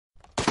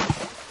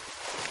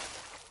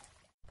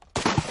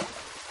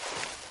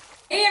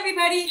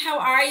everybody. How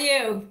are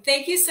you?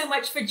 Thank you so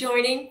much for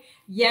joining.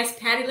 Yes,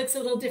 Patty looks a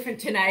little different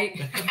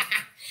tonight.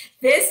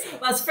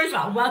 Well, first of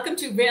all, welcome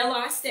to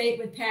ReaLAWstate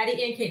with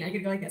Patty and Kate. I'm gonna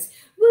go like this.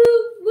 Woo,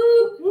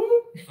 woo,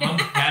 woo. I'm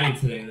Patty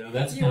today, though.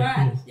 That's you are.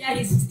 cool. Yeah,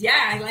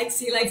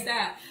 he likes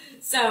that.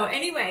 So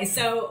anyway,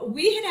 so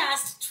we had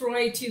asked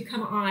Troy to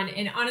come on,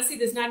 and honestly,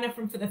 there's not enough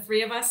room for the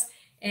three of us.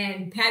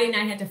 And Patty and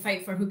I had to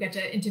fight for who got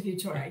to interview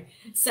Troy.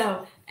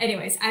 So,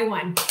 anyways, I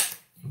won.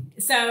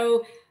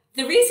 So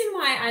the reason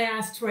why I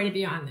asked Troy to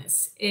be on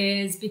this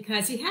is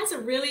because he has a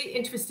really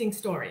interesting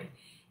story.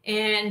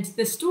 And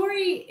the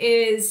story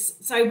is,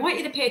 so I want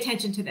you to pay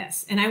attention to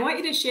this, and I want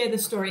you to share the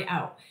story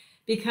out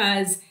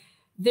because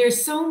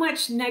there's so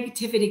much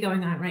negativity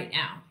going on right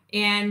now.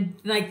 And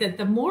like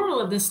the moral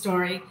of the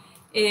story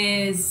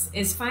is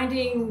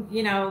finding,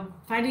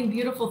 finding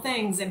beautiful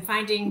things and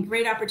finding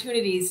great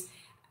opportunities,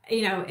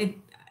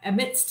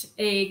 amidst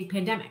a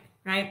pandemic,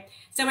 right?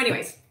 So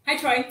anyways, hi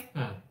Troy.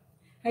 Hi.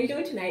 How you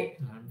doing tonight?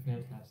 I'm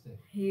fantastic.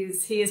 He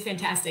is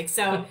fantastic.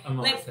 So I'm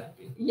always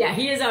happy. Yeah,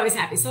 he is always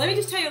happy. So let me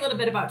just tell you a little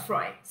bit about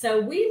Troy. So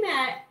we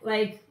met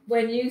like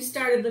when you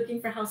started looking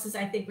for houses,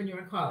 I think when you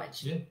were in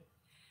college. Yeah.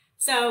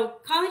 So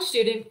college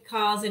student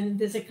calls and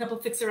there's a couple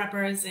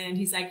fixer-uppers and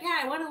he's like,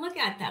 yeah, I want to look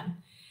at them.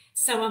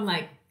 So I'm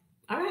like,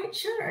 all right,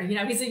 sure.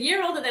 He's a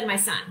year older than my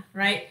son,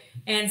 right?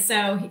 And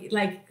so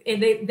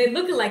they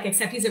look alike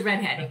except he's a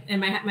redhead and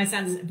my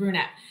son's a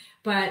brunette.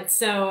 But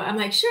so I'm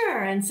like,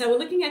 sure. And so we're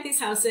looking at these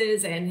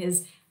houses and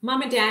his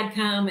mom and dad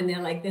come and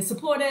they're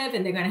supportive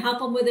and they're going to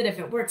help him with it if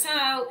it works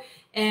out.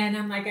 And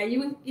I'm like, do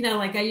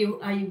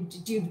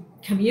you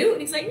commute?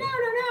 And he's like,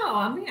 no.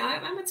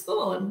 I'm at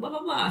school and blah,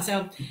 blah, blah.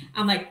 So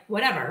I'm like,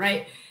 whatever,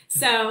 right?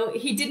 So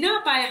he did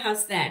not buy a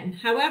house then.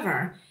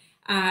 However,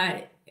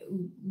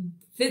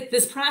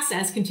 this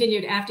process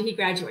continued after he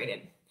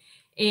graduated.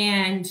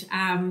 And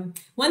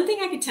one thing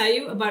I could tell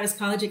you about his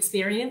college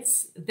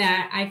experience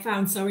that I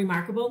found so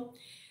remarkable.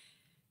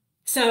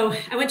 So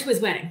I went to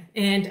his wedding,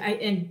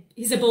 and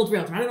he's a bold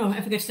realtor. I don't know,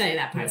 I forgot to tell you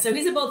that part. Yeah. So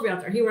he's a bold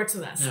realtor. He works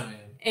with us. Oh, yeah.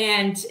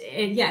 And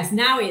yes,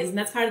 now he is, and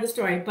that's part of the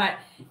story. But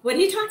when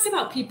he talks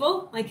about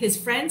people, like his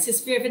friends, his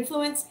sphere of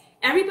influence,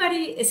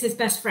 everybody is his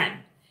best friend.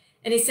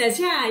 And he says,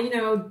 yeah,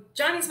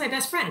 Johnny's my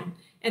best friend.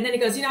 And then he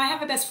goes, I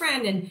have a best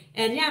friend,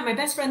 and yeah, my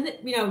best friend,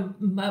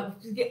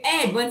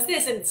 Ed wants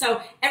this, and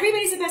so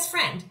everybody's a best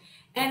friend.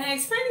 And I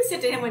finally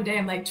said to him one day,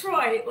 I'm like,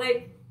 Troy,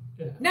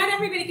 not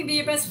everybody can be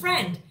your best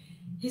friend.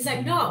 He's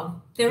like,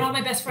 no, they're all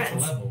my best friends.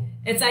 It's a level.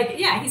 It's like,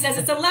 yeah, he says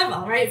it's a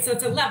level, right? So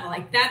it's a level,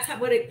 like that's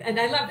and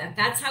I love that.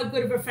 That's how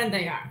good of a friend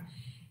they are.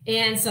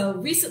 And so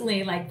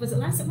recently, was it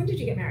when did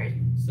you get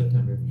married?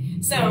 September.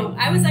 So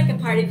I was like a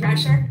party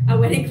crasher, a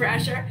wedding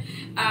crasher.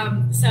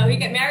 So he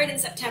got married in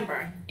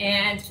September,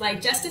 and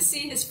just to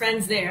see his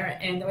friends there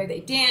and the way they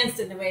danced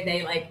and the way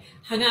they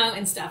hung out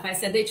and stuff, I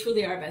said they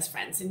truly are best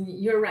friends. And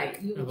you're right.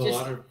 I have a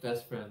lot of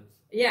best friends.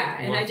 Yeah,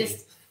 and lucky.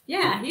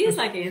 He is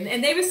lucky,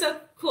 and they were so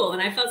cool,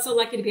 and I felt so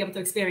lucky to be able to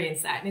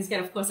experience that. And he's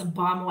got, of course, a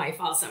bomb wife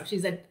also.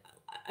 She's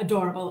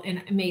adorable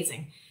and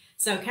amazing.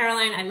 So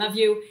Caroline, I love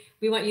you.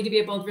 We want you to be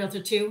a bold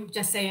realtor too.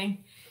 Just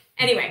saying.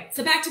 Anyway,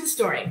 so back to the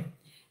story.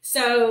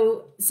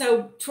 So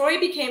Troy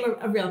became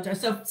a realtor.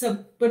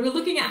 So when we're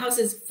looking at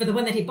houses for the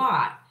one that he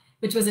bought,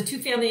 which was a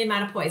 2-family in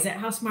Mattapoisett,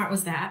 how smart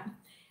was that?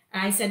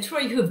 I said, Troy,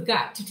 you have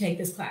got to take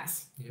this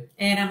class. Yep.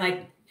 And I'm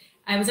like,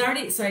 I was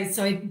already, so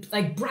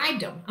I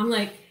bribed him. I'm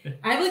like,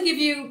 I will give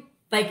you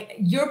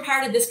your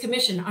part of this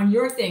commission on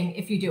your thing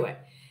if you do it.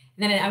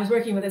 And then I was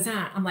working with his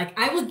aunt. I'm like,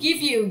 I will give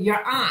you your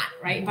aunt,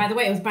 right? Mm-hmm. By the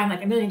way, it was buying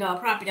 $1 million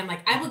property. I'm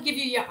like, I will give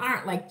you your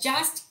aunt,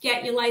 just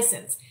get your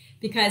license,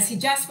 because he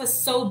just was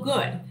so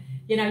good.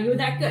 You were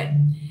that good.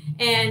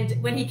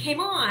 And when he came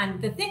on,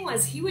 the thing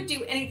was he would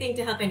do anything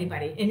to help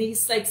anybody. And he's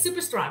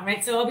super strong,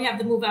 right? So we have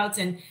the move outs,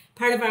 and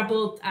part of our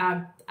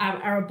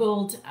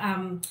bold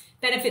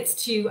benefits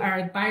to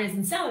our buyers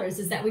and sellers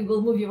is that we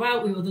will move you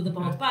out. We will do the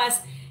bold bus.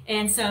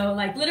 And so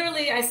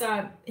literally I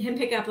saw him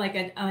pick up like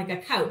a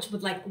couch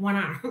with one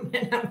arm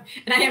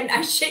and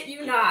I shit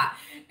you not.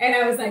 And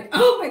I was like,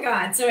 oh my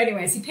God. So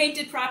anyways, he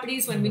painted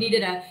properties when we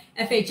needed a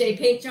FHA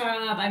paint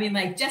job. I mean,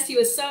 he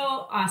was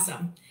so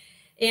awesome.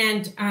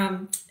 And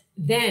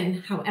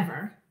then,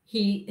 however,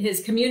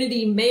 his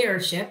community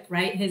mayorship,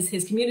 right?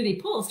 His community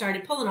pool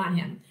started pulling on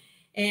him.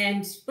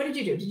 And what did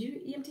you do? Did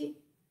you EMT?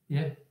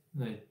 Yeah,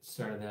 I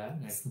started that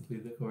and I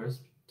completed the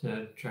course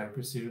to try to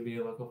pursue to be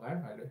a local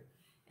firefighter.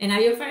 And are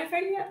you a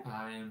firefighter yet?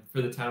 I am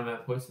for the town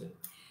of Mattapoisett.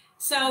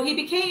 So he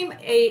became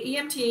a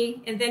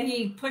EMT, and then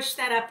he pushed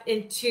that up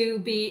into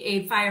be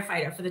a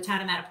firefighter for the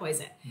town of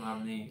Mattapoisett.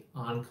 I'm the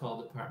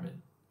on-call department.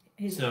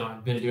 So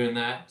I've been doing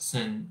that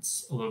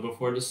since a little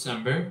before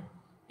December,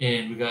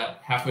 and we got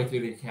halfway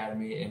through the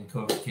academy and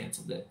COVID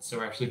canceled it. So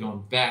we're actually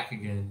going back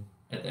again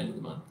at the end of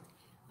the month.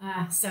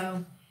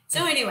 So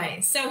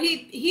anyway, so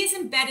he's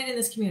embedded in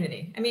this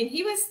community. I mean,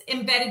 he was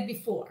embedded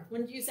before.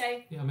 When did you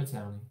say? Yeah, I'm a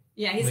townie.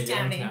 Yeah, he's a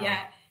townie. Yeah,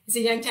 he's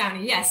a young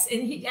townie. Yes,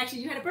 and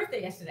you had a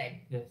birthday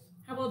yesterday. Yes.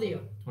 How old are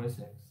you?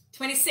 26.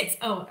 26.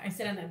 Oh, I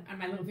said on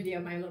my little video,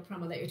 my little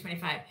promo that you're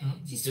 25.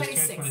 She's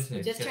 26.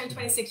 You just turned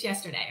 26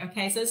 yesterday.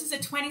 Okay, so this is a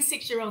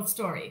 26-year-old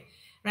story,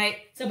 right?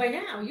 So by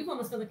now, you've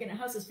almost been looking at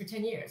houses for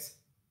 10 years.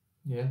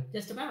 Yeah.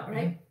 Just about,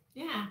 right?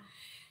 Yeah.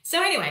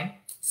 So anyway,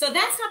 so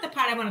that's not the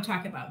part I want to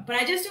talk about. But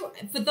I just,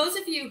 for those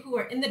of you who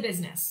are in the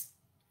business,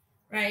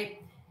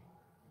 right?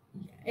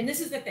 And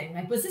this is the thing,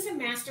 like, was this a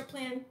master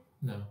plan?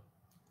 No.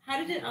 How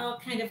did it all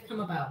kind of come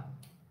about?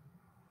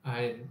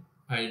 I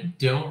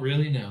don't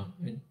really know.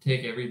 I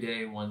take every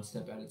day one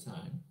step at a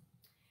time.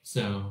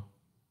 So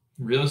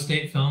real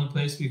estate fell into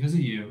place because of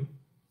you.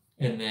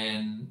 And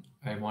then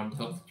I wanted to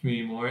help the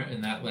community more,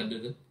 and that led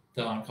to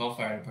the on-call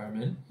fire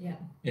department. Yeah.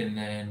 And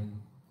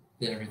then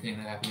everything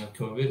that happened with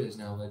COVID has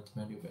now led to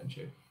my new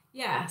venture.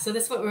 Yeah, so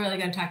that's what we're really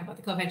going to talk about,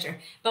 the co-venture.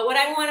 But what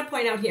I want to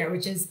point out here,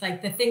 which is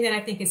like the thing that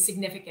I think is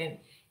significant,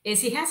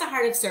 is he has a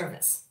heart of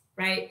service,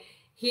 right?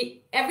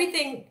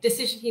 Everything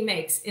decision he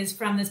makes is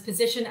from this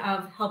position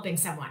of helping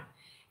someone.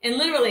 And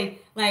literally,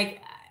 like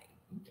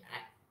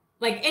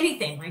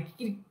anything, like,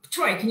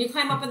 Troy, can you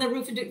climb up on the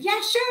roof and do,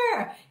 yeah,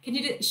 sure. Can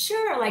you do,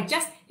 sure. Like,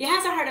 just, he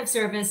has a heart of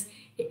service.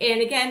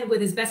 And again,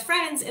 with his best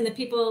friends and the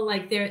people,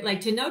 like, they're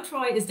like, to know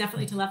Troy is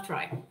definitely to love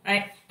Troy,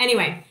 right?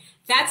 Anyway,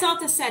 that's all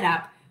to set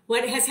up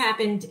what has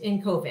happened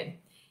in COVID.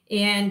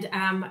 And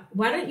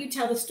why don't you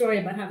tell the story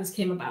about how this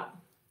came about?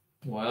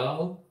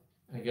 Well,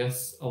 I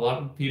guess a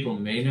lot of people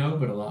may know,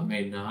 but a lot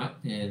may not.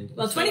 And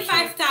well,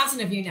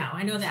 25,000 of you know.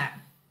 I know that.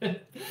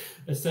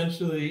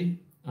 Essentially,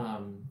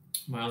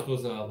 my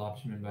uncle's a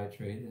lobsterman by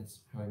trade. That's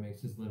how he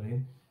makes his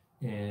living.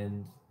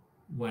 And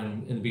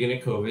when in the beginning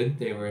of COVID,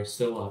 they were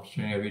still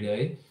lobstering every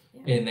day.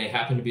 Yeah. And they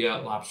happened to be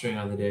out lobstering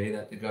on the day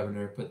that the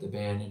governor put the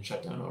ban and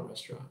shut down all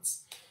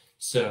restaurants.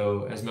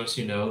 So as most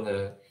of you know,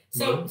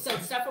 So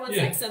stop for one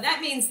sec. So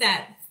that means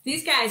that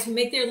these guys who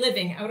make their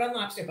living out on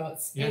lobster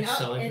boats. Yeah,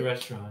 selling to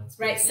restaurants.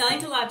 Right, selling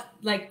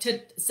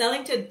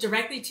to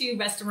directly to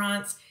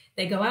restaurants.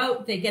 They go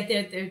out, they get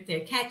their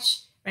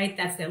catch, right?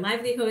 That's their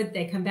livelihood.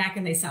 They come back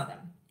and they sell them.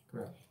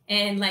 Correct.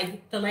 And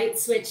like the light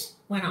switch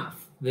went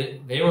off.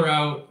 They were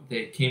out,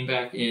 they came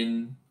back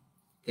in,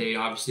 they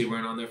obviously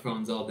weren't on their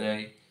phones all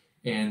day,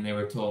 and they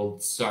were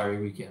told, sorry,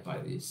 we can't buy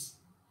these.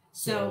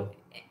 So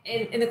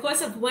in the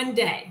course of one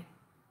day,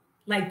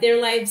 like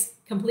their lives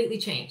completely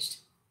changed.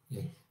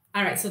 Yeah.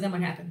 All right, so then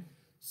what happened?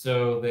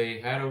 So they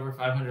had over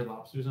 500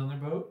 lobsters on their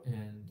boat,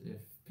 and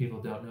if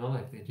people don't know,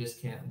 like, they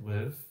just can't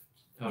live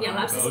out on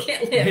lobsters a boat.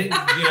 Can't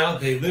live.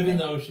 They live in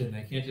the ocean.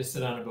 They can't just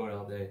sit on a boat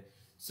all day.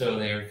 So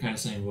they were kind of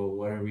saying, well,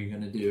 what are we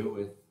going to do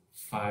with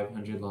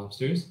 500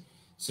 lobsters?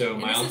 So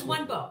and my this uncle, is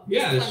one boat.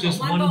 Yeah, it's just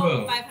one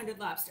boat. 500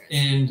 lobsters.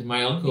 And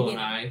my uncle and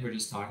I were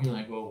just talking,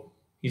 like, well,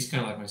 he's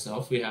kind of like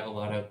myself. We have a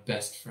lot of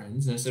best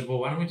friends. And I said, well,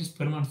 why don't we just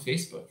put them on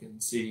Facebook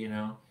and see,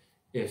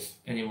 if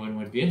anyone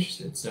would be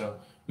interested. So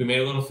we made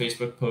a little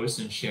Facebook post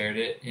and shared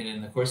it. And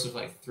in the course of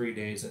like 3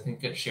 days, I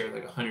think it shared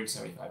like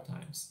 175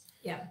 times.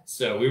 Yeah.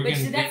 So we were Which,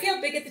 did that feel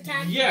big at the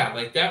time? Yeah,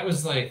 like that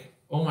was like,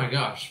 oh my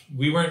gosh.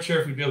 We weren't sure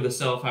if we'd be able to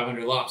sell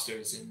 500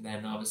 lobsters. And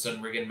then all of a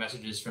sudden we're getting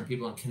messages from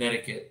people in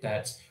Connecticut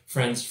that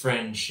friends'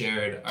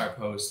 shared our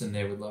post and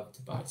they would love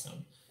to buy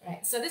some.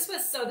 Right. So this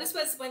was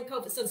when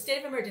COVID, so the state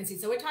of emergency.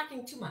 So we're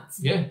talking 2 months.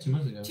 Yeah, 2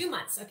 months ago. 2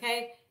 months,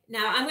 okay?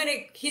 Now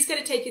he's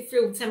gonna take you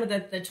through some of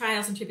the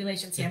trials and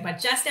tribulations here, but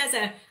just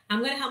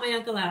I'm gonna help my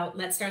uncle out.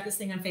 Let's start this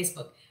thing on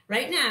Facebook.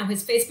 Right now,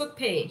 his Facebook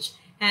page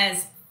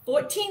has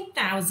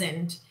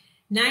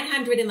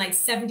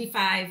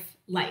 14,975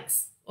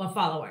 likes or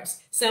followers.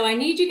 So I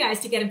need you guys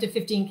to get him to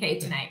 15K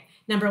tonight,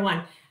 number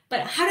one.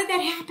 But how did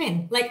that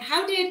happen? Like,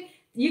 how did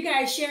you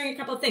guys sharing a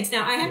couple of things?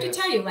 Now I have to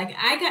tell you, like,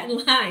 I got in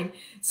line.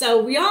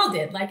 So we all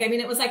did. Like, I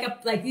mean, it was like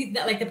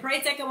the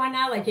parades that go on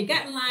now. Like, you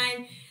got in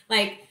line.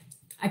 Like,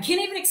 I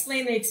can't even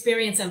explain the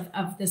experience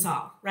of this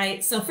all,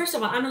 right? So first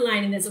of all, I'm in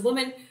line and there's a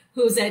woman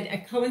who's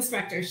a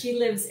co-instructor. She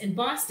lives in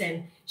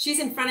Boston. She's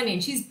in front of me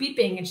and she's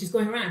beeping and she's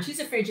going around. She's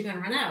afraid you're going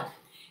to run out.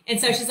 And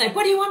so she's like,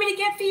 what do you want me to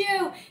get for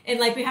you? And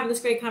like, we have this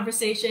great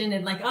conversation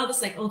and like, oh,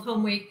 this like old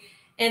home week.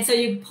 And so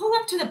you pull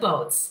up to the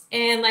boats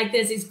and like,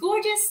 there's these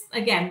gorgeous,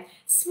 again,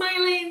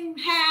 smiling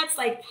hats,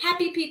 like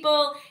happy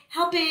people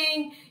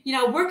helping,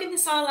 working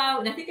this all out.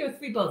 And I think there were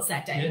 3 boats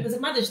that day. Yeah. It was a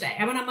Mother's Day.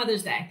 I went on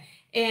Mother's Day.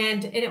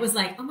 And it was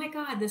like, oh my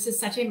God, this is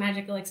such a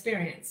magical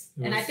experience.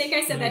 And I think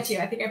I said that to you.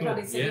 I think I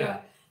probably sent you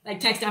a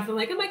text off. I'm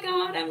like, oh my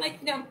God, I'm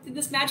like,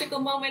 this magical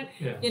moment,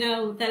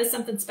 that is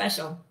something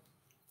special.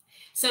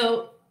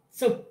 So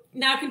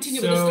now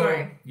continue with the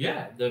story.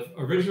 Yeah, the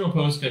original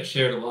post got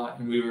shared a lot.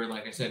 And we were,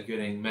 like I said,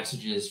 getting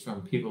messages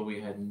from people we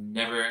had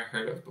never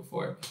heard of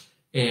before.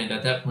 And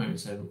at that point we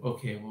said,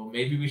 okay, well,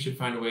 maybe we should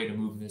find a way to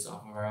move this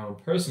off of our own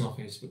personal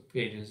Facebook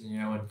pages,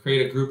 and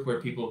create a group where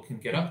people can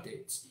get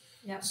updates.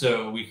 Yep.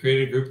 So we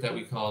created a group that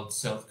we called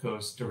South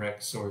Coast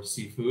Direct Source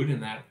Seafood,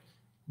 and that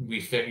we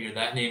figured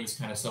that name is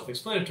kind of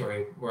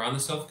self-explanatory. We're on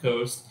the South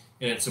Coast,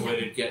 and it's a way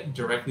to get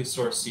directly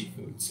sourced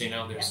seafood. So,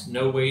 there's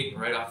no wait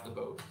right off the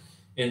boat.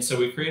 And so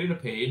we created a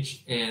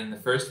page, and the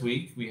first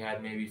week we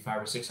had maybe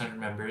 500 or 600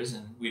 members,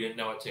 and we didn't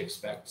know what to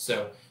expect.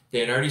 So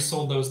they had already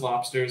sold those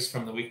lobsters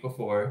from the week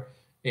before,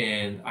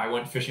 And I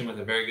went fishing with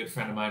a very good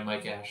friend of mine,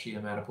 Mike Ashley, a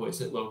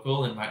Mattapoisett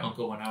local, and my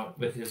uncle went out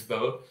with his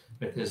boat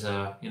with his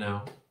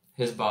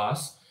his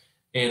boss.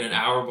 And an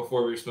hour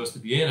before we were supposed to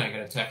be in, I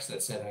got a text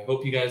that said, "I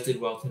hope you guys did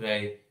well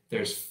today.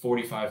 There's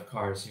 45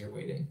 cars here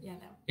waiting." Yeah.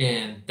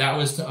 And that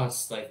was to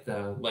us like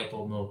the light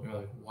bulb moment. We're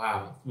like,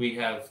 wow, we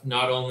have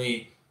not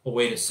only a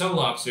way to sell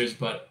lobsters,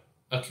 but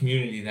a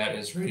community that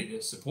is ready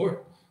to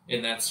support.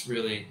 And that's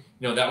really,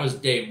 that was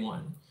day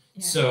one.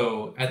 Yeah.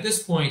 So at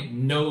this point,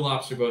 no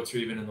lobster boats are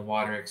even in the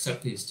water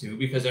except these two,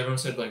 because everyone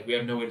said, like, we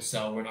have no way to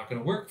sell. We're not going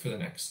to work for the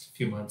next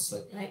few months.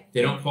 Like, right.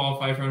 They don't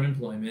qualify for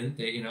unemployment.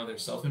 They, they're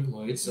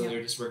self-employed. So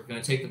they're just going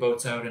to take the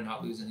boats out and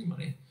not lose any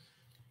money.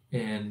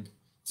 And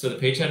so the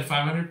page had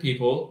 500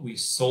 people. We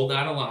sold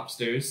out of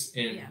lobsters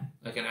in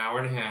like an hour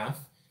and a half.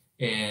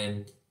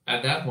 And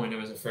at that point, it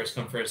was a first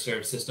come, first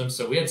served system.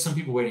 So we had some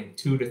people waiting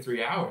 2 to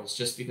 3 hours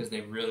just because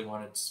they really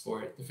wanted to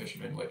support the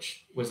fishermen,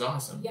 which was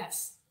awesome.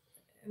 Yes.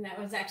 And that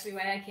was actually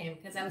why I came,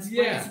 because I was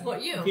going to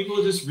support you.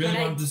 People just really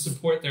wanted to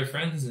support their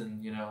friends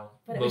and,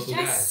 But it was just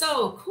guys.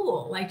 So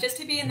cool. Like, just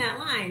to be in that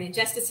line and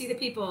just to see the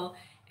people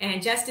and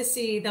just to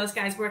see those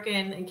guys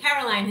working. And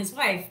Caroline, his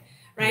wife,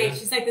 right? Yeah.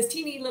 She's like this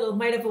teeny little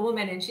mite of a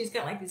woman, and she's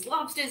got like these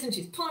lobsters, and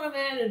she's pulling them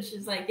in, and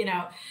she's like,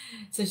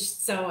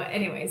 So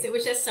anyways, it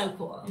was just so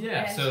cool.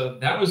 Yeah. And so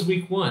that was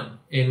week one,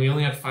 and we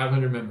only had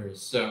 500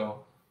 members.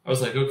 So I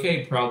was like,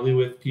 okay, probably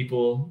with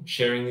people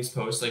sharing these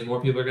posts, like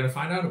more people are going to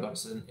find out about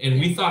us. And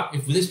we thought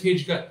if this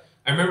page I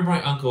remember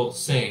my uncle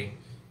saying,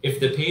 if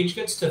the page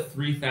gets to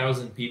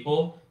 3,000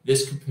 people,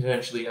 this could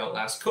potentially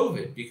outlast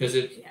COVID, because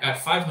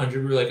at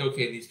 500, we were like,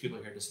 okay, these people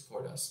are here to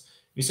support us.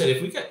 We said,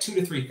 if we got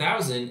 2,000 to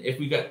 3,000, if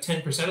we got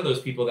 10% of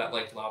those people that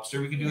liked lobster,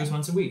 we could do this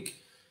once a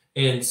week.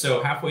 And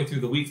so halfway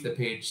through the week, the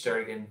page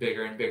started getting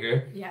bigger and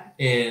bigger. Yeah.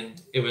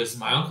 And it was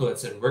my uncle that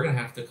said, we're going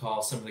to have to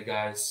call some of the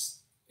guys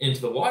into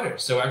the water.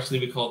 So actually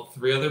we called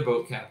 3 other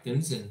boat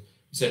captains and we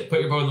said, put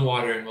your boat in the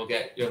water and we'll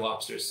get your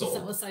lobsters sold.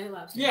 So we'll sell your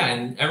lobsters. Yeah,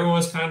 and everyone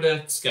was kind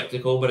of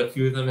skeptical, but a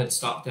few of them had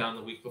stopped down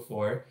the week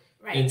before.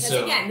 Right, because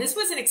again, this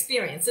was an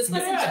experience. This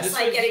wasn't just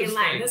like getting in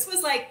line. This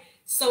was like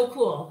so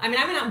cool. I mean,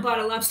 I went out and bought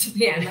a lobster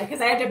pan, like,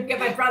 because I had to get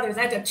my brothers.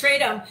 I had to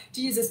trade them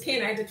to use this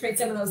pan. I had to trade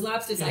some of those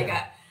lobsters I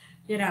got.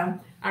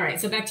 All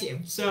right, so back to you.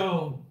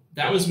 So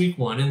that was week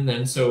one, and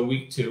then so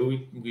week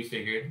two, we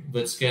figured,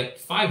 let's get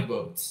 5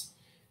 boats.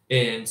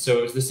 And so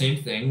it was the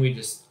same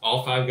thing.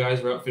 All 5 guys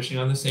were out fishing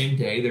on the same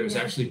day. There was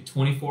actually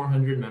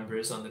 2,400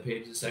 members on the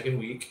page the second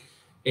week.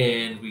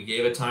 And we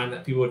gave a time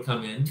that people would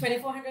come in.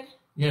 2,400?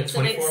 Yeah,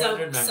 2,400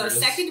 members. So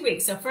second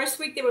week. So first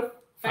week they were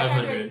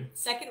 500.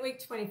 Second week,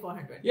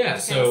 2,400. Yeah, okay,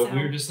 so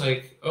we were just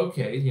like,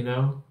 okay,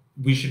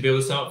 we should be able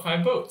to sell out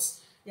 5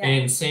 boats. Yeah.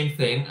 And same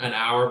thing, an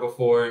hour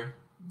before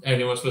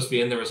anyone was supposed to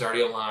be in, there was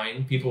already a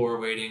line. People were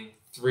waiting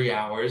 3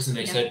 hours, and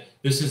they said,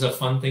 this is a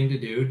fun thing to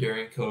do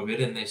during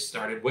COVID, and they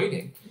started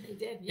waiting. They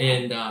did, yeah.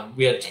 And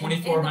we had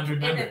 2,400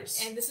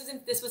 members. And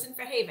this wasn't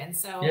for Haven,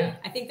 so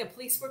I think the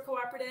police were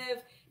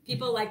cooperative.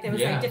 People, there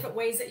was different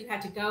ways that you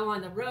had to go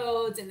on the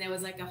roads, and there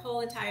was like a whole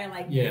entire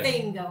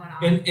thing going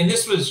on. And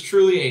this was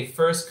truly a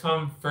first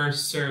come,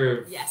 first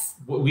serve. Yes.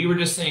 We were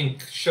just saying,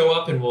 show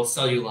up and we'll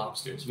sell you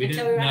lobsters. We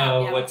didn't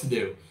know what to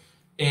do.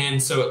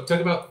 And so it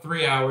took about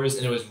 3 hours,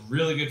 and it was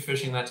really good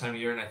fishing that time of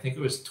year, and I think it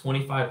was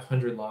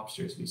 2,500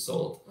 lobsters we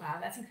sold. Wow,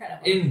 that's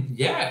incredible. And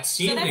it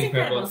seemed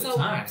incredible at the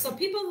time. So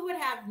people who would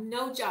have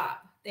no job,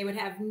 they would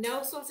have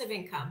no source of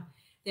income,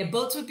 their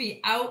boats would be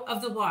out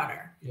of the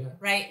water. Yeah.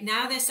 Right?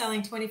 Now they're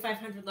selling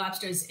 2,500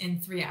 lobsters in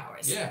 3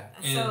 hours. Yeah.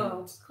 That's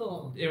so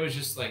cool. It was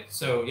just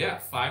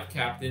 5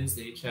 captains,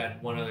 they each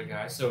had 1 other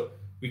guy. So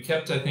we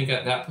kept, I think,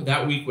 at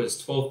that week was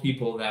 12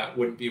 people that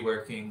wouldn't be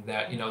working,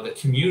 that, the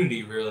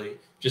community really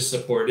just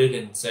supported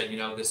and said,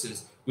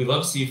 we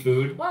love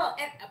seafood. Well,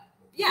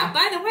 and,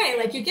 by the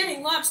way, you're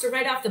getting lobster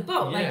right off the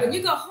boat. Yeah. When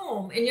you go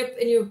home and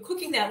you're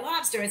cooking that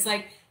lobster, it's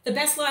like the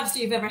best lobster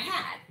you've ever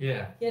had.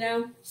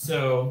 Yeah.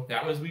 So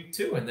that was week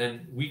 2. And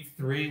then week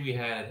 3, we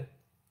had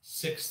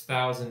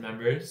 6,000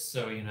 members.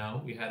 So,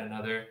 we had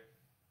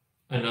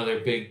another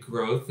big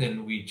growth,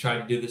 and we tried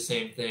to do the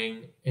same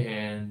thing.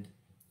 And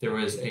there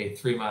was a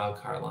 3-mile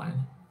car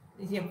line.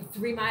 You have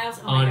 3 miles?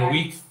 On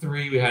week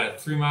 3, we had a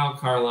 3-mile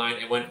car line.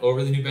 It went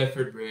over the New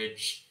Bedford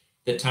Bridge.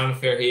 The town of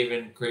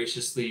Fairhaven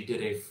graciously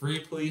did a free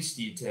police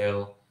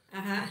detail.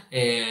 Uh-huh.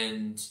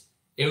 And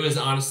it was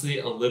honestly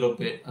a little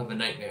bit of a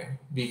nightmare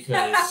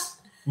because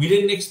we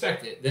didn't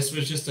expect it. This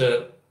was just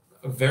a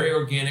very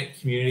organic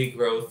community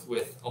growth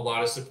with a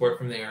lot of support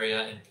from the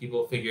area. And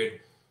people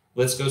figured,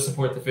 let's go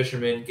support the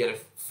fishermen, get a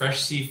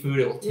fresh seafood.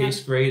 It will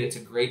taste great. It's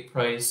a great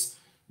price.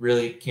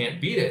 Really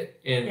can't beat it.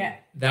 And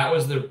that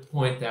was the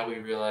point that we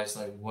realized,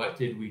 what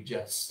did we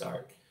just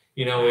start?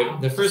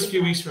 The first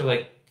few weeks were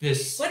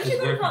this. What did you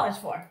go to college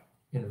for?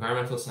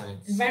 Environmental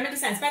science. Environmental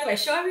science. By the way,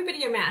 show everybody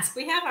your mask.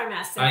 We have our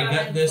masks. I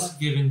got this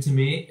given to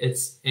me.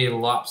 It's a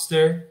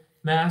lobster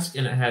mask,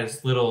 and it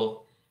has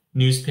little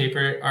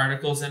newspaper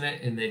articles in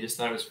it, and they just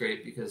thought it was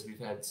great because we've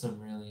had some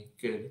really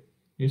good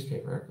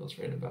newspaper articles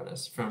written about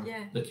us from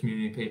the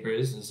community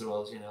papers as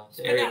well as, you know,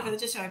 the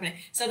area.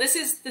 So this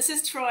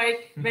is Troy.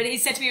 He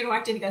said to me when I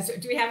walked in, he goes,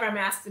 do we have our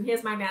masks? And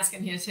here's my mask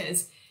and here's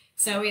his.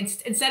 So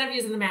instead of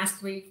using the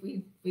mask,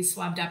 we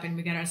swabbed up and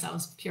we got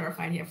ourselves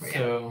purified here for you.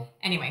 So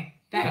anyway,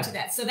 back to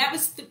that. So that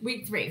was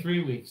week 3.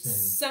 3 weeks in.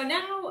 So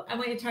now I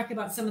want you to talk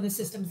about some of the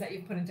systems that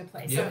you've put into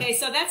place. Yeah. Okay,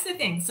 so that's the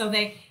thing. So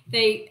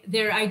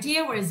their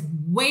idea was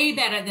way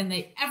better than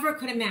they ever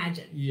could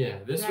imagine. Yeah,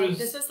 this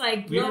was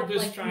like we were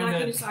just trying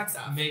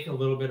to make a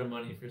little bit of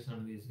money for some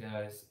of these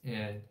guys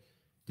and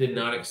did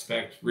not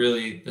expect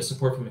really the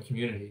support from the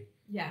community.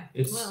 Yeah,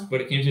 it's what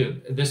it came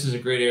to. This is a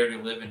great area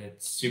to live in.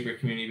 It's super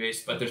community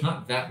based, but there's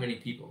not that many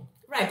people.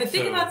 Right, but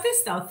think about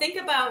this though. Think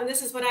about, and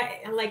this is what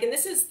I like, and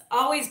this has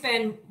always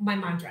been my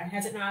mantra,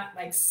 has it not?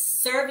 Like,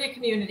 serve your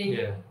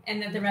community,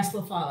 and then the rest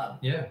will follow.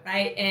 Yeah.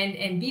 Right,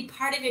 and be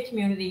part of your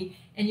community,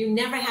 and you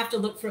never have to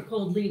look for a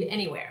cold lead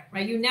anywhere.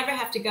 Right, you never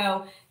have to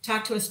go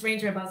talk to a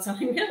stranger about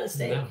selling real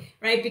estate. No.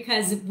 Right,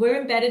 because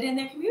we're embedded in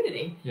their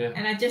community. Yeah.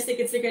 And I just think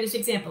it's the greatest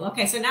example.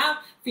 Okay, so now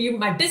for you,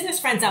 my business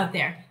friends out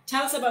there,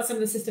 tell us about some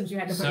of the systems you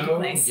had to put into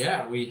place.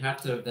 Yeah, we had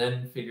to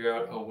then figure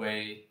out a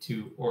way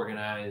to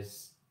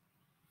organize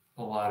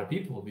a lot of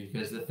people,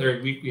 because the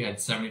third week we had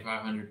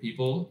 7,500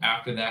 people.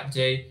 After that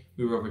day,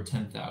 we were over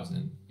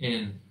 10,000.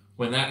 And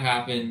when that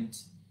happened,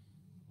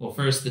 well,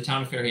 first, the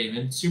town of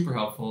Fairhaven, super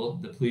helpful.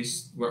 The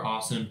police were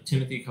awesome.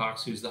 Timothy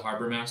Cox, who's the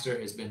harbor master,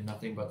 has been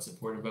nothing but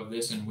supportive of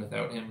this. And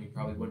without him, we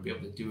probably wouldn't be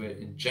able to do it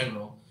in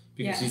general,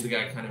 because he's the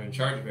guy kind of in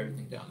charge of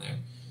everything down there.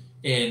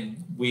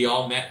 And we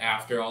all met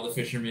after, all the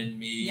fishermen,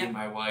 me,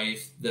 my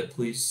wife, the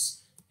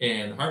police,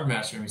 and the harbor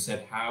master, and we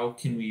said, how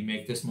can we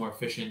make this more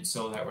efficient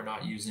so that we're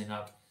not using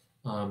up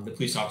the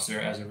police officer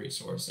as a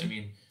resource? I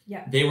mean,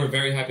 they were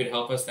very happy to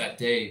help us that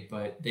day,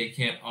 but they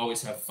can't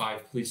always have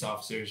 5 police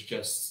officers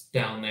just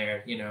down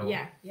there, you know,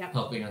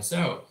 helping us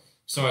out.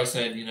 So I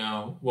said, you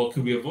know, well,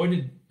 could we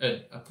avoid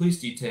a police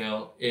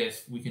detail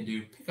if we can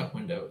do pickup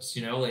windows?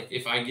 You know, like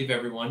if I give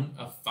everyone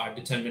a 5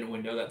 to 10 minute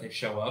window that they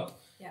show up,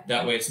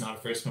 that way it's not a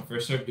first come,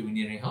 first serve. Do we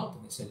need any help?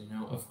 And they said, you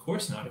know, of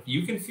course not. If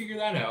you can figure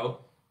that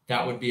out,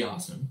 that would be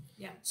awesome.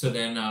 Yeah. So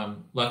then,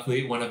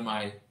 luckily, one of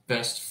my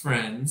best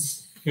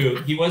friends,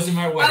 he was in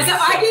my wedding. Oh, is that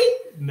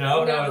Augie?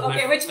 No,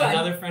 okay, which one?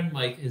 Another friend,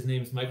 Mike. His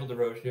name's Michael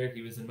DeRocher.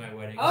 He was in my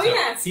wedding. Oh,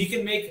 yes. He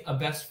can make a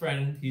best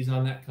friend. He's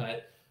on that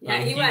cut. Yeah,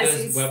 he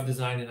does web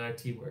design and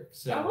IT work.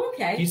 So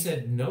he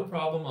said, no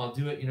problem. I'll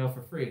do it, you know,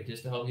 for free,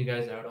 just to help you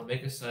guys out. I'll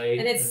make a site.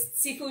 And it's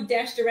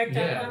seafood-direct.com?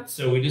 Yeah,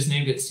 so we just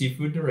named it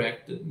Seafood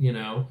Direct, you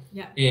know.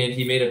 Yeah. And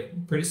he made a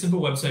pretty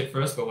simple website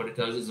for us, but what it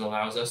does is it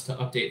allows us to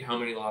update how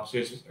many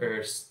lobsters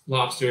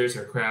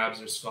or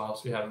crabs or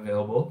scallops we have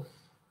available.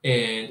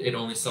 And it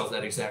only sells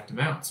that exact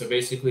amount. So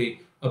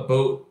basically, a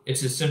boat,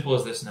 it's as simple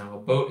as this now. A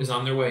boat is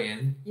on their way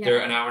in. Yeah. They're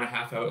an hour and a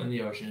half out in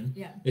the ocean.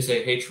 Yeah. They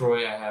say, hey,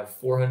 Troy, I have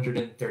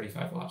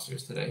 435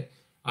 lobsters today.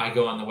 I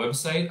go on the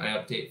website. I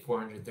update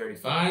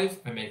 435.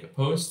 I make a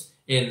post.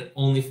 And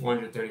only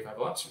 435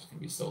 lobsters can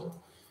be sold.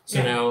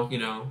 So now, you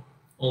know,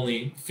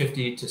 only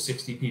 50 to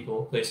 60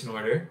 people place an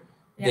order.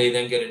 Yeah. They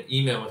then get an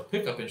email with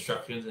pickup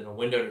instructions and a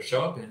window to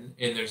show up in.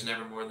 And there's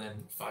never more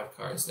than 5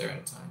 cars there at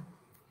a time.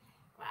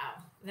 Wow.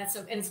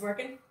 And it's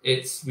working?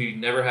 We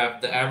never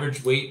have, the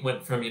average wait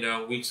went from, you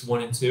know, weeks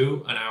 1 and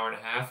 2, an hour and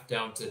a half,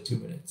 down to 2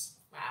 minutes.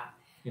 Wow.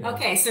 You know?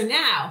 Okay, so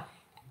now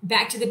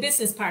back to the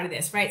business part of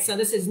this, right? So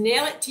this is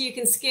nail it till you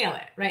can scale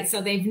it, right?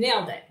 So they've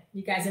nailed it.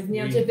 You guys have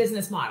nailed your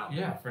business model.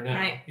 Yeah, for now.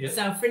 Right? Yep.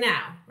 So for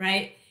now,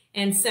 right?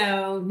 And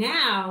so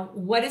now,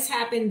 what has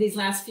happened these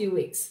last few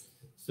weeks?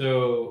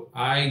 So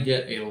I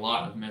get a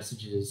lot of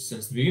messages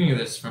since the beginning of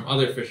this from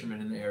other fishermen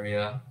in the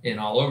area and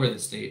all over the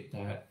state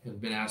that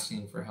have been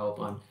asking for help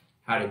on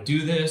how to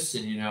do this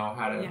and, you know,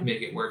 how to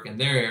make it work in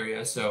their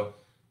area. So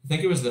I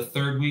think it was the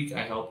 3rd week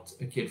I helped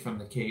a kid from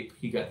the Cape.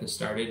 He got this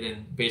started,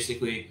 and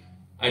basically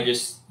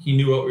he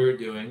knew what we were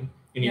doing,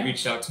 and he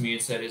reached out to me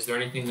and said, is there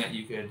anything that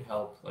you could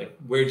help? Like,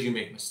 where'd you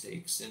make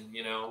mistakes? And,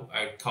 you know,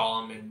 I'd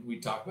call him and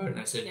we'd talk about it,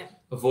 and I said,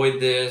 avoid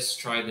this,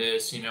 try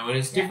this, you know, and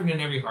it's different in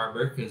every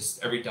harbor because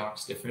every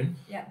dock's different.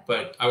 Yeah.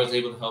 But I was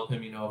able to help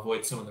him, you know,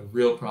 avoid some of the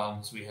real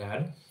problems we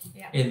had.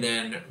 Yeah. And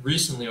then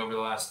recently, over the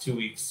last 2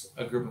 weeks,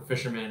 a group of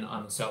fishermen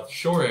on the South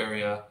Shore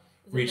area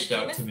reached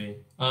out to me.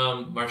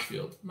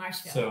 Marshfield.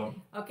 So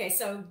okay,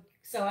 so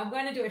I'm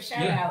going to do a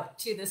shout out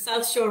to the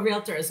South Shore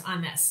Realtors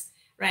on this,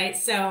 right?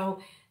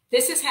 So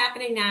this is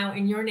happening now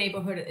in your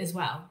neighborhood as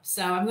well.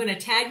 So I'm going to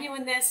tag you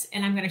in this,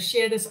 and I'm going to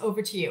share this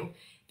over to you,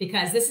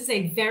 because this is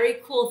a very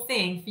cool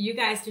thing for you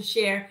guys to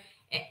share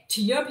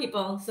to your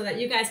people so that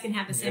you guys can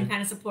have the same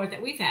kind of support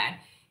that we've had,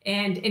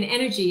 and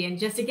energy, and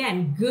just,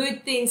 again,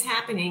 good things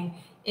happening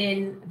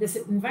in this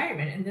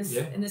environment,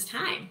 in this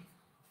time.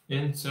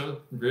 And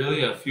so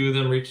really a few of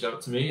them reached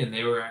out to me, and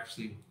they were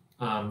actually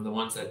the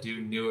ones that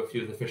knew a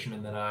few of the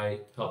fishermen that I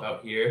help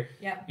out here.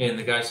 Yep. And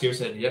the guys here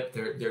said, yep,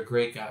 they're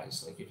great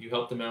guys. Like, if you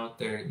help them out,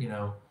 they're, you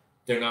know,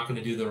 they're not going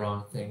to do the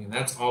wrong thing. And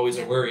that's always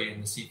a worry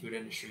in the seafood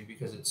industry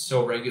because it's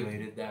so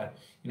regulated that,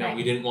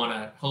 we didn't want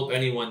to help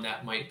anyone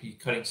that might be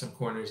cutting some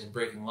corners and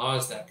breaking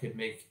laws that could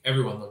make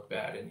everyone look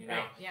bad. And,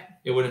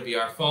 it wouldn't be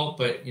our fault,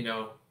 but,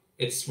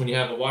 it's when you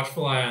have a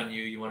watchful eye on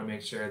you, you want to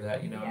make sure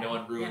that, no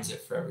one ruins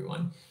it for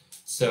everyone.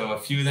 So a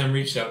few of them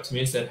reached out to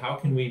me and said, how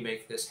can we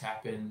make this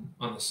happen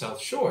on the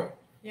South Shore?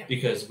 Yeah.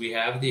 Because we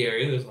have the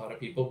area, there's a lot of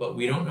people, but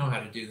we don't know how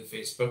to do the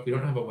Facebook. We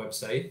don't have a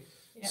website.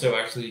 Yeah. So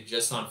actually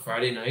just on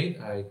Friday night,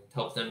 I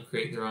helped them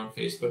create their own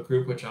Facebook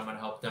group, which I'm going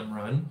to help them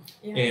run.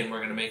 Yeah. And we're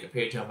going to make a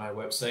page on my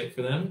website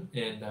for them.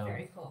 And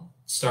very cool.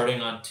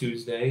 Starting on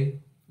Tuesday,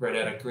 right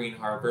out of Green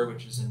Harbor,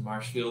 which is in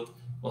Marshfield,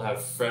 we'll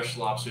have fresh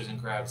lobsters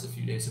and crabs a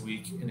few days a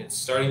week. And it's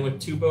starting with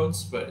 2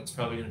 boats, but it's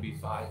probably going to be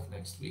 5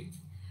 next week.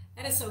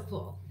 That is so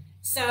cool.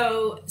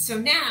 So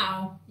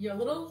now your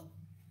little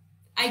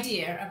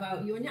idea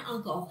about you and your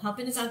uncle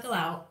helping his uncle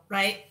out,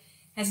 right,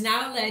 has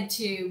now led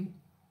to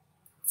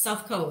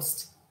South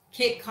Coast,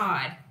 Cape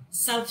Cod,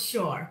 South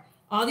Shore,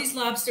 all these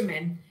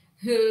lobstermen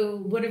who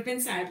would have been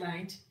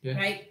sidelined,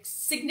 right?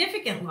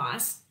 Significant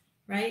loss,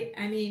 right?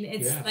 I mean,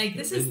 it's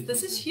this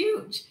is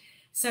huge.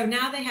 So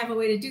now they have a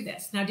way to do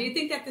this. Now, do you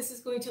think that this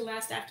is going to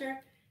last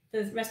after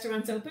the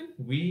restaurant's open?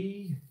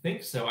 We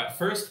think so. At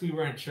first, we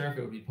weren't sure if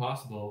it would be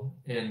possible.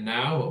 And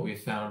now what we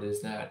found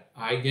is that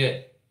I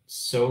get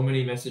so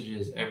many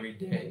messages every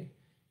day.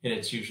 And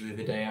it's usually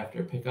the day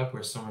after pickup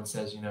where someone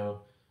says,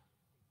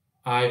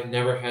 I've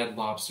never had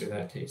lobster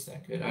that tastes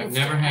that good. I've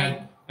never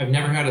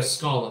had a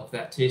scallop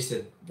that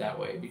tasted that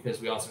way, because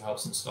we also have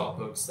some scallop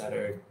boats that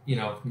are,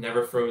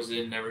 never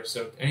frozen, never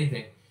soaked,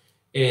 anything.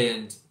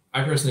 And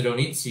I personally don't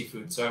eat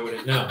seafood, so I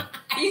wouldn't know.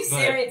 Are you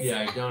serious?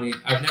 Yeah, I don't eat.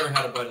 I've never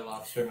had a bite of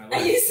lobster in my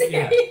life. Are you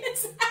serious?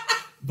 Yeah.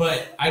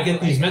 But I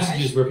get these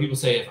messages where people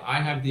say, if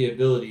I have the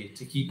ability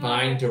to keep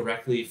buying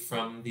directly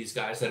from these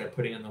guys that are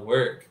putting in the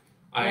work,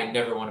 I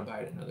never want to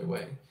buy it another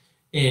way.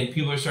 And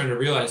people are starting to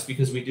realize,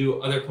 because we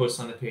do other posts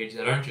on the page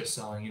that aren't just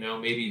selling,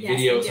 maybe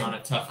videos on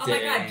a tough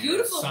day. Oh my God,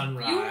 beautiful,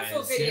 sunrise,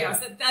 beautiful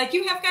videos. Like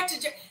you have got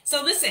to.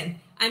 So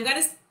listen,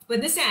 when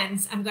this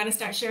ends, I'm going to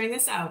start sharing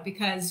this out,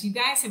 because you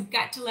guys have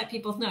got to let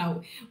people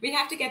know. We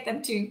have to get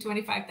them to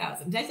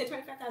 25,000. Did I say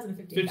 25,000 or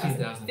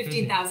 15,000?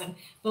 15,000.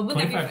 But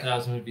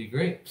 25,000 would be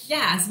great.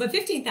 Yes, but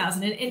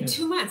 15,000 in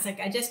 2 months. Like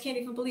I just can't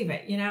even believe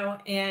it,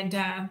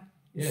 and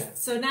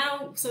so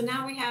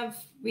now we have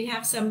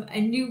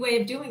a new way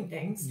of doing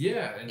things.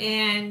 Yeah.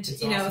 And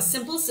awesome.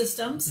 Simple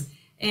systems,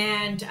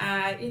 and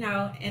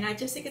and I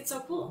just think it's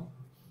so cool.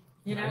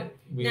 And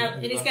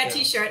he's got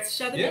t-shirts.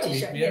 Show them your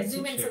t-shirt. Yeah,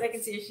 zoom in so they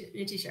can see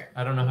your t-shirt.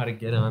 I don't know how to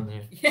get on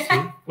there.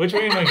 Yeah. Which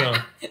way am I going?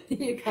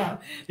 There you go.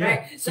 Yeah.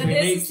 Right. So we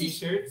made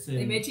t-shirts.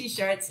 They made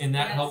t-shirts. And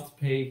that helped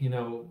pay,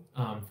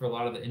 for a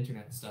lot of the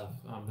internet stuff.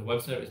 The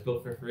website was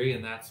built for free,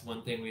 and that's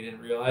one thing we didn't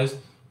realize.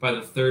 By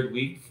the 3rd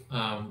week,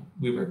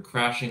 we were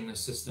crashing the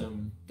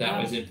system that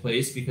was in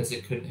place because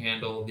it couldn't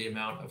handle the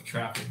amount of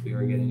traffic we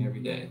were getting every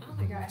day. Oh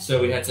my gosh.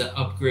 So we had to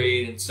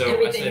upgrade, and so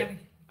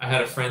I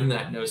had a friend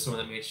that knows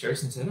someone that makes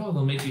shirts and said,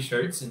 they'll make you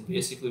shirts. And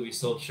basically we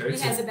sold shirts.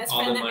 He has a best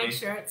friend that makes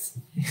shirts.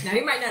 No,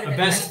 he might not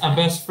have a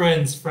best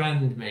friend's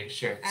friend makes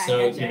shirts.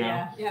 So,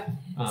 Yep.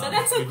 So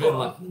that's so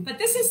cool. But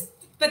this is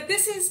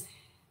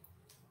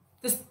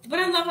what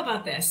I love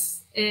about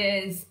this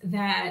is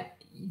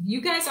that you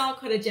guys all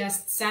could have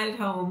just sat at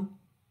home,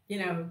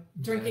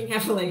 drinking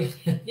heavily,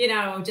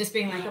 just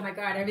being like, oh my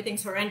God,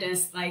 everything's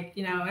horrendous. Like,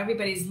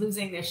 everybody's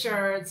losing their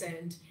shirts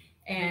and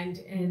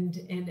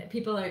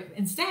people are,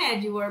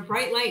 instead you were a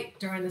bright light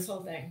during this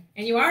whole thing,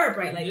 and you are a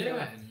bright light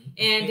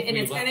and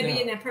it's going to be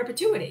in that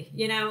perpetuity,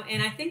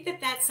 and I think that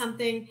that's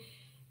something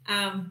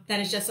that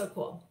is just so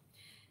cool.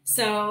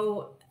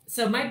 So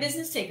my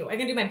business takeaway, I'm going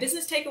to do my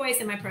business takeaways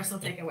and my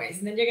personal takeaways,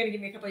 and then you're going to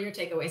give me a couple of your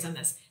takeaways on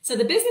this. So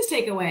the business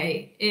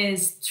takeaway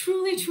is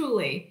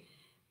truly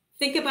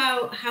think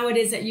about how it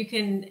is that you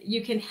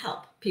can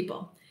help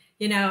people,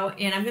 and I'm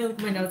going to look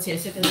at my notes here,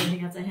 see if there's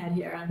anything else I had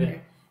here on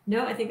here.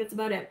 No, I think that's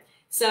about it.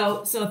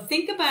 So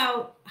think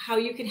about how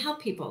you can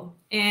help people.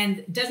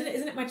 And isn't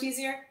it much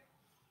easier?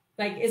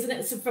 Like, isn't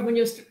it from when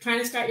you're trying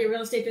to start your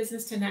real estate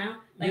business to now?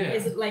 Like,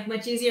 is it like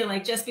much easier?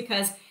 Like, just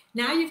because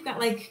now you've got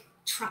like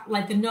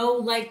the know,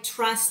 like,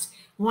 trust,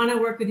 want to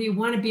work with you,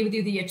 want to be with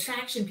you, the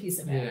attraction piece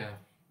of it.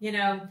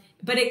 Yeah.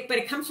 But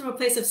it comes from a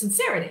place of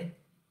sincerity,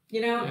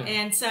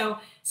 and so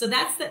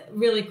that's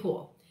really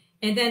cool.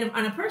 And then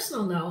on a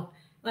personal note,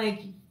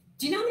 like,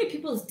 do you know how many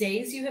people's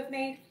days you have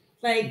made?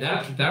 Like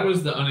that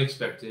was the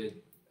unexpected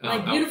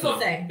beautiful outcome,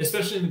 thing.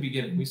 Especially in the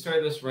beginning. We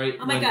started this right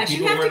oh my when gosh,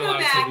 people you have weren't to go allowed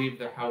back, to leave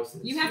their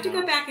houses. You have to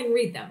go back and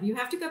read them. You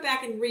have to go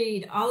back and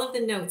read all of the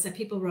notes that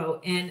people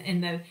wrote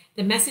and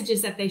the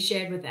messages that they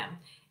shared with them.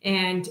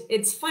 And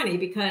it's funny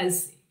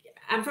because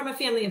I'm from a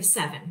family of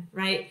 7,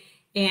 right?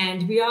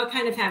 And we all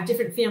kind of have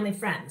different family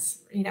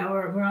friends,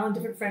 we're all in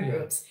different friend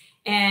groups.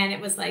 And it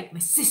was like my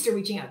sister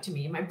reaching out to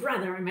me, and my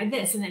brother, and my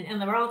this, and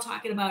they were all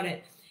talking about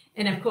it.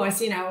 And of course,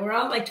 we're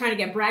all like trying to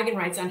get bragging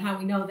rights on how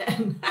we know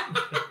them.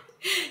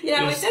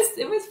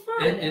 It was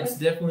fun. It's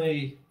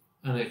definitely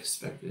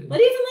unexpected. But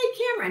even like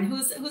Cameron,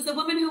 who's the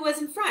woman who was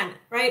in front,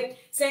 right,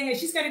 saying that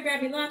she's got to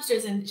grab me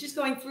lobsters, and she's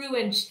going through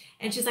and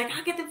she's like,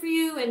 I'll get them for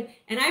you,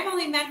 and I've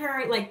only met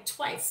her like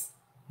twice.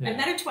 Yeah. I've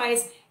met her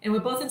twice, and we're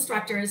both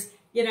instructors,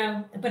 you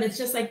know. But it's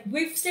just like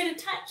we've stayed in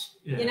touch.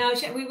 Yeah. You know,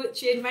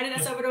 she invited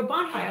us over to a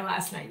bonfire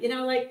last night. You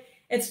know, like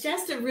it's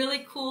just a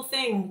really cool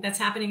thing that's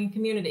happening in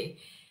community.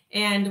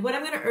 And what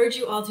I'm going to urge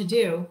you all to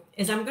do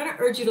is I'm going to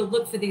urge you to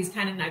look for these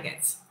kind of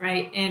nuggets,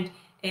 right?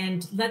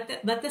 And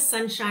let the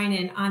sun shine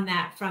in on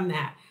that, from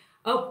that.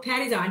 Oh,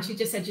 Patty's on. She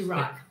just said you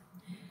rock.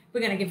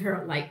 We're going to give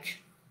her a like.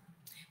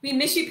 We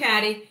miss you,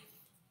 Patty.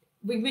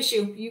 We miss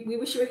you. We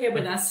wish you were here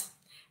with us,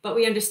 but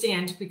we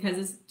understand because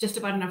it's just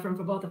about enough room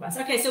for both of us.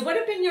 Okay, so what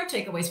have been your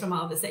takeaways from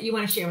all of this that you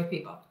want to share with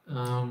people?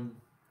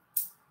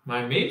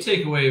 My main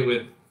takeaway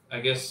with, I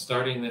guess,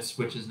 starting this,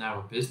 which is now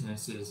a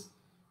business, is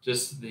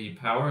just the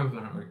power of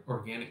an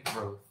organic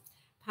growth.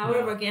 Power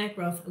of organic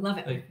growth. I love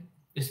it. Like,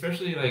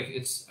 especially like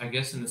it's, I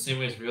guess, in the same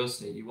way as real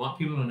estate. You want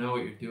people to know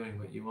what you're doing,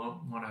 but you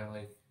won't want to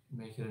like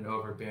make it an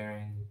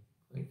overbearing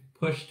like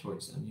push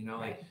towards them. You know,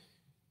 like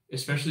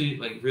especially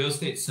like real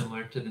estate,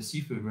 similar to the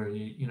seafood, where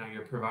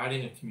you're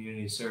providing a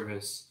community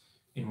service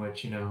in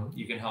which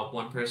you can help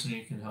one person, or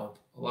you can help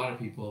a lot of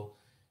people.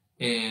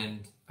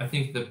 And I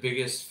think the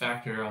biggest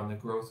factor on the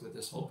growth with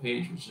this whole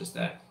page was just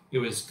that it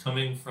was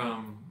coming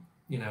from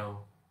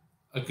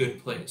a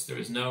good place. There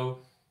was no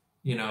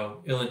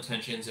ill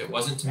intentions. It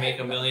wasn't to make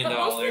 $1 million. But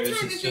most of the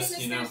time, it's just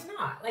there's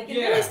not. Like in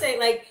real estate,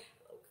 like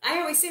I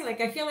always say,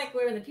 like I feel like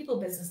we're in the people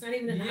business, not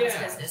even in the house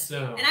business.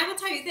 So. And I will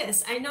tell you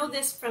this: I know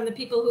this from the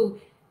people who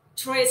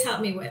Troy has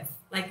helped me with,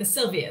 like the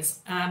Sylvias,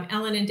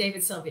 Ellen and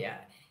David Sylvia,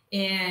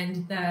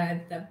 and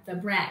the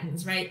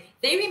Brattons. Right?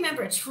 They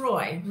remember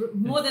Troy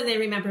more than they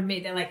remember me.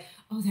 They're like,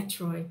 "Oh, that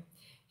Troy,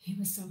 he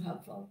was so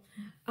helpful.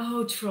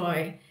 Oh,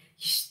 Troy."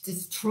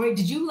 Did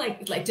you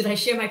like did I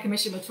share my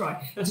commission with Troy?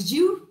 Did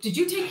you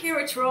take care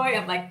of Troy?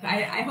 I'm like,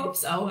 I hope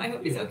so. I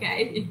hope he's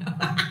okay.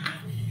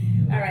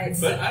 All right.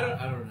 But I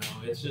don't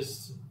know. It's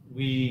just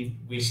we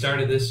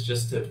started this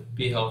just to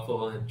be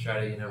helpful and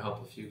try to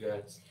help a few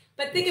guys.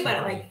 But think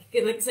about it,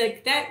 it's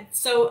like that.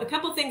 So a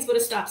couple things would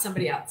have stopped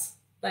somebody else.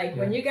 Like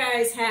when you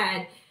guys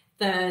had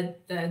the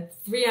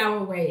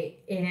 3-hour wait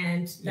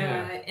and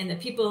the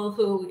people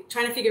who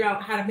trying to figure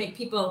out how to make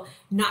people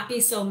not be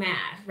so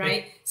mad,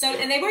 right? So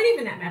and they weren't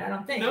even that mad, I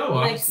don't think. No,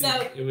 like so,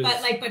 but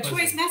pleasant.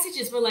 Troy's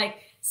messages were like,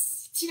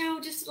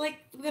 just like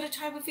we're gonna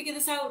try to figure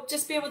this out.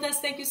 Just bear with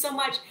us. Thank you so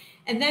much.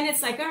 And then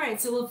it's like, all right,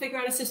 so we'll figure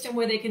out a system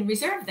where they can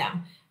reserve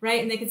them,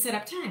 right? And they can set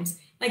up times.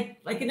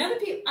 Like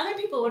other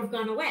people would have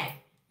gone away.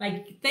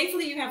 Like,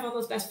 thankfully, you have all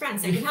those best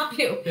friends that can help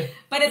you.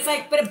 But it's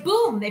like,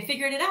 boom, they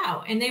figured it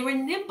out and they were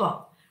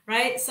nimble.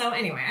 Right. So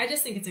anyway, I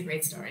just think it's a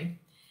great story.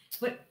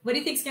 What do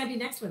you think's gonna be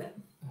next with it?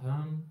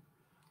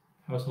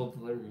 Household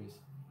deliveries.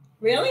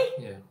 Really?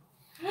 Yeah.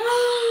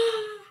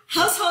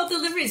 Household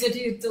deliveries. Or do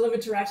you deliver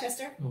to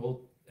Rochester? Well,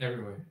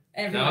 everywhere.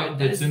 Everywhere.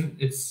 No,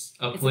 it's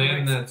a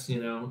plan that's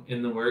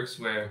in the works,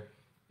 where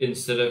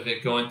instead of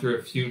it going through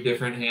a few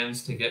different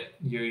hands to get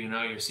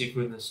your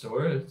seafood in the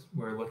store,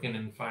 we're looking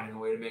and finding a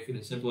way to make it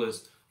as simple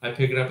as I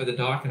pick it up at the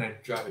dock and I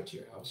drive it to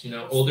your house.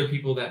 Older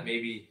people that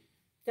maybe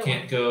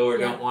can't go or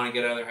don't want to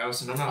get out of their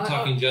house. And I'm not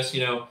talking just,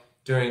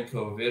 during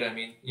COVID. I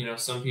mean,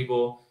 some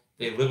people,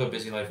 they live a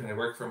busy life and they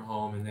work from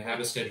home and they have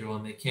a schedule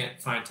and they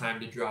can't find time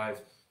to drive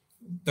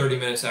 30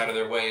 minutes out of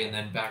their way and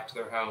then back to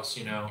their house,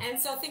 And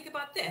so think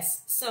about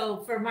this. So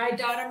for my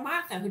daughter,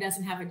 Martha, who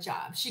doesn't have a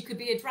job, she could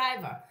be a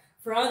driver.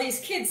 For all these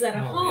kids that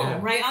are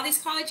home, right? All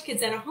these college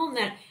kids that are home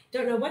that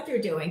don't know what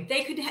they're doing,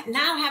 they could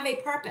now have a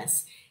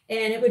purpose.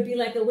 And it would be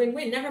like a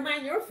win-win. Never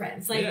mind your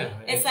friends.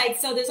 It's like,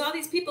 so there's all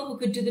these people who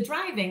could do the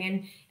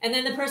driving and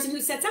then the person who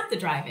sets up the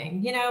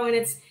driving, and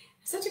it's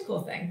such a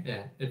cool thing.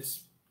 Yeah, it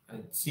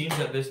seems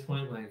at this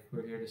point like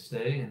we're here to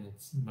stay and it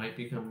might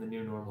become the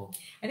new normal.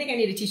 I think I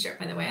need a t-shirt,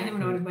 by the way. I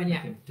haven't ordered one yet.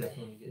 I can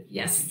definitely get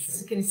a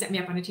t-shirt. Can you set me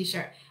up on a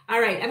t-shirt?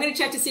 All right, I'm going to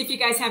check to see if you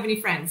guys have any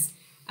friends.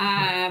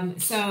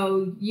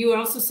 So you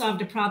also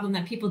solved a problem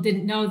that people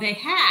didn't know they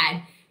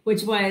had,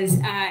 which was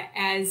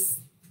as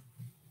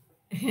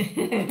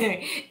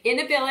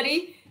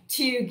inability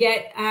to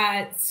get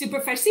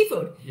super fresh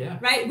seafood. Yeah.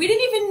 Right? We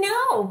didn't even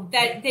know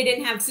that they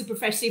didn't have super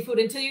fresh seafood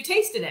until you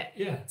tasted it.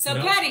 Yeah. So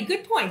Patty,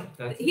 good point.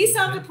 He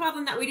solved a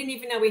problem that we didn't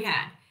even know we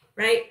had.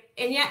 Right?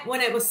 And yet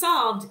when it was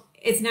solved,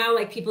 it's now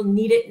like people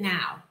need it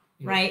now.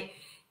 Yeah. Right?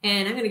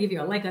 And I'm going to give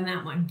you a like on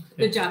that one.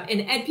 Good job.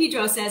 And Ed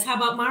Pedro says, how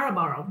about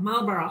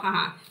Marlboro?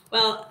 Haha.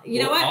 Well,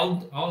 you know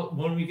what?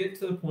 When we get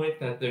to the point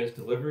that there's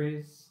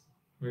deliveries,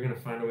 we're going to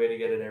find a way to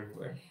get it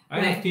everywhere. I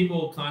have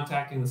people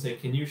contacting and say,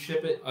 can you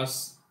ship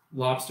us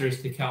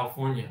lobsters to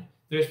California?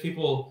 There's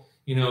people,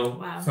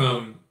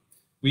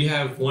 we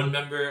have one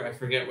member, I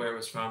forget where it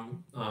was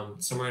from,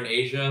 somewhere in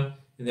Asia,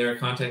 and they were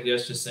contacting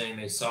us just saying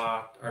they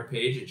saw our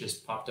page. It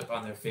just popped up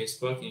on their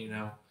Facebook,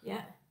 and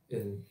Yeah.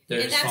 And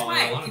that's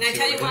why. Can I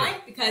tell you why?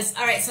 Because,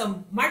 all right,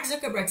 so Mark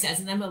Zuckerberg says,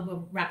 and then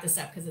we'll wrap this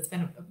up because it's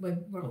been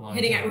we're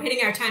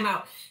hitting our time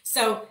out.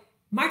 So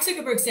Mark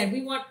Zuckerberg said,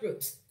 we want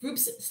groups.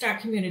 Groups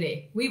start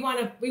community. We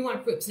want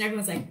groups. And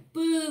everyone's like,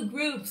 boo,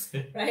 groups,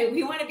 right?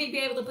 We want to be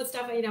able to put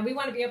stuff, we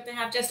want to be able to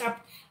have just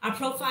our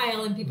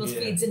profile in people's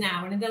feeds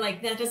now. And they're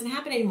like, that doesn't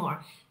happen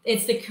anymore.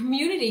 It's the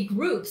community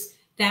groups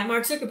that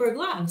Mark Zuckerberg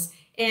loves.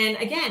 And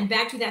again,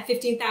 back to that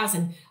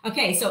 15,000.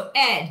 Okay, so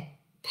Ed,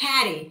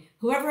 Patty,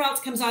 whoever else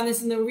comes on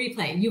this in the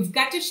replay, you've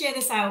got to share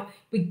this out.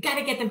 We got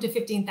to get them to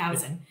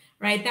 15,000,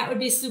 right? That would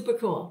be super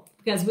cool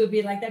because we'd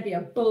be like, that'd be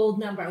a bold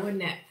number,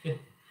 wouldn't it?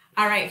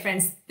 All right,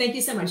 friends. Thank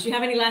you so much. Do you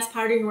have any last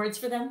parting words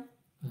for them?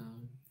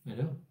 I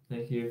don't.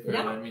 Thank you for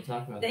letting me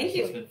talk about this. Thank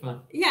you. It's been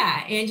fun.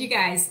 Yeah, and you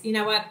guys, you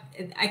know what?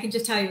 I can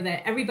just tell you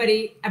that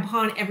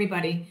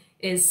everybody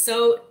is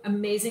so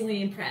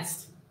amazingly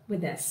impressed with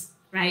this,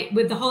 right?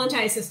 With the whole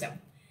entire system,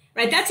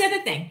 right? That's the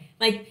other thing.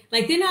 Like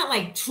they're not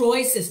like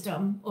Troy's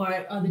system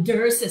or the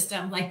Durr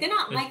system. Like they're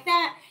not like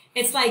that.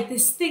 It's like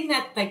this thing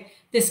that like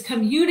this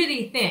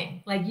community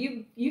thing. Like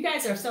you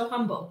guys are so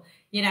humble.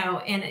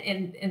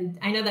 And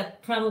I know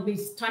that probably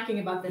talking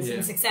about this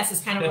and success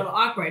is kind of a little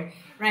awkward,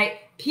 right?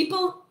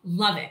 People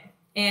love it.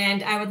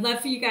 And I would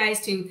love for you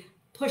guys to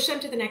push them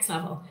to the next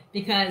level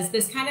because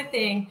this kind of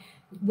thing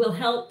will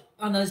help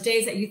on those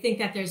days that you think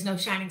that there's no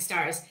shining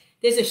stars.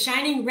 There's a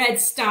shining red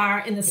star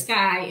in the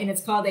sky and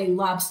it's called a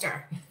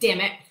lobster. Damn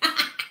it.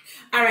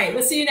 All right.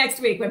 We'll see you next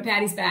week when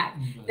Patty's back.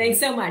 Thanks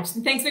so much.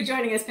 And thanks for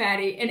joining us,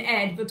 Patty and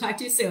Ed. We'll talk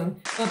to you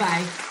soon.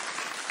 Bye-bye.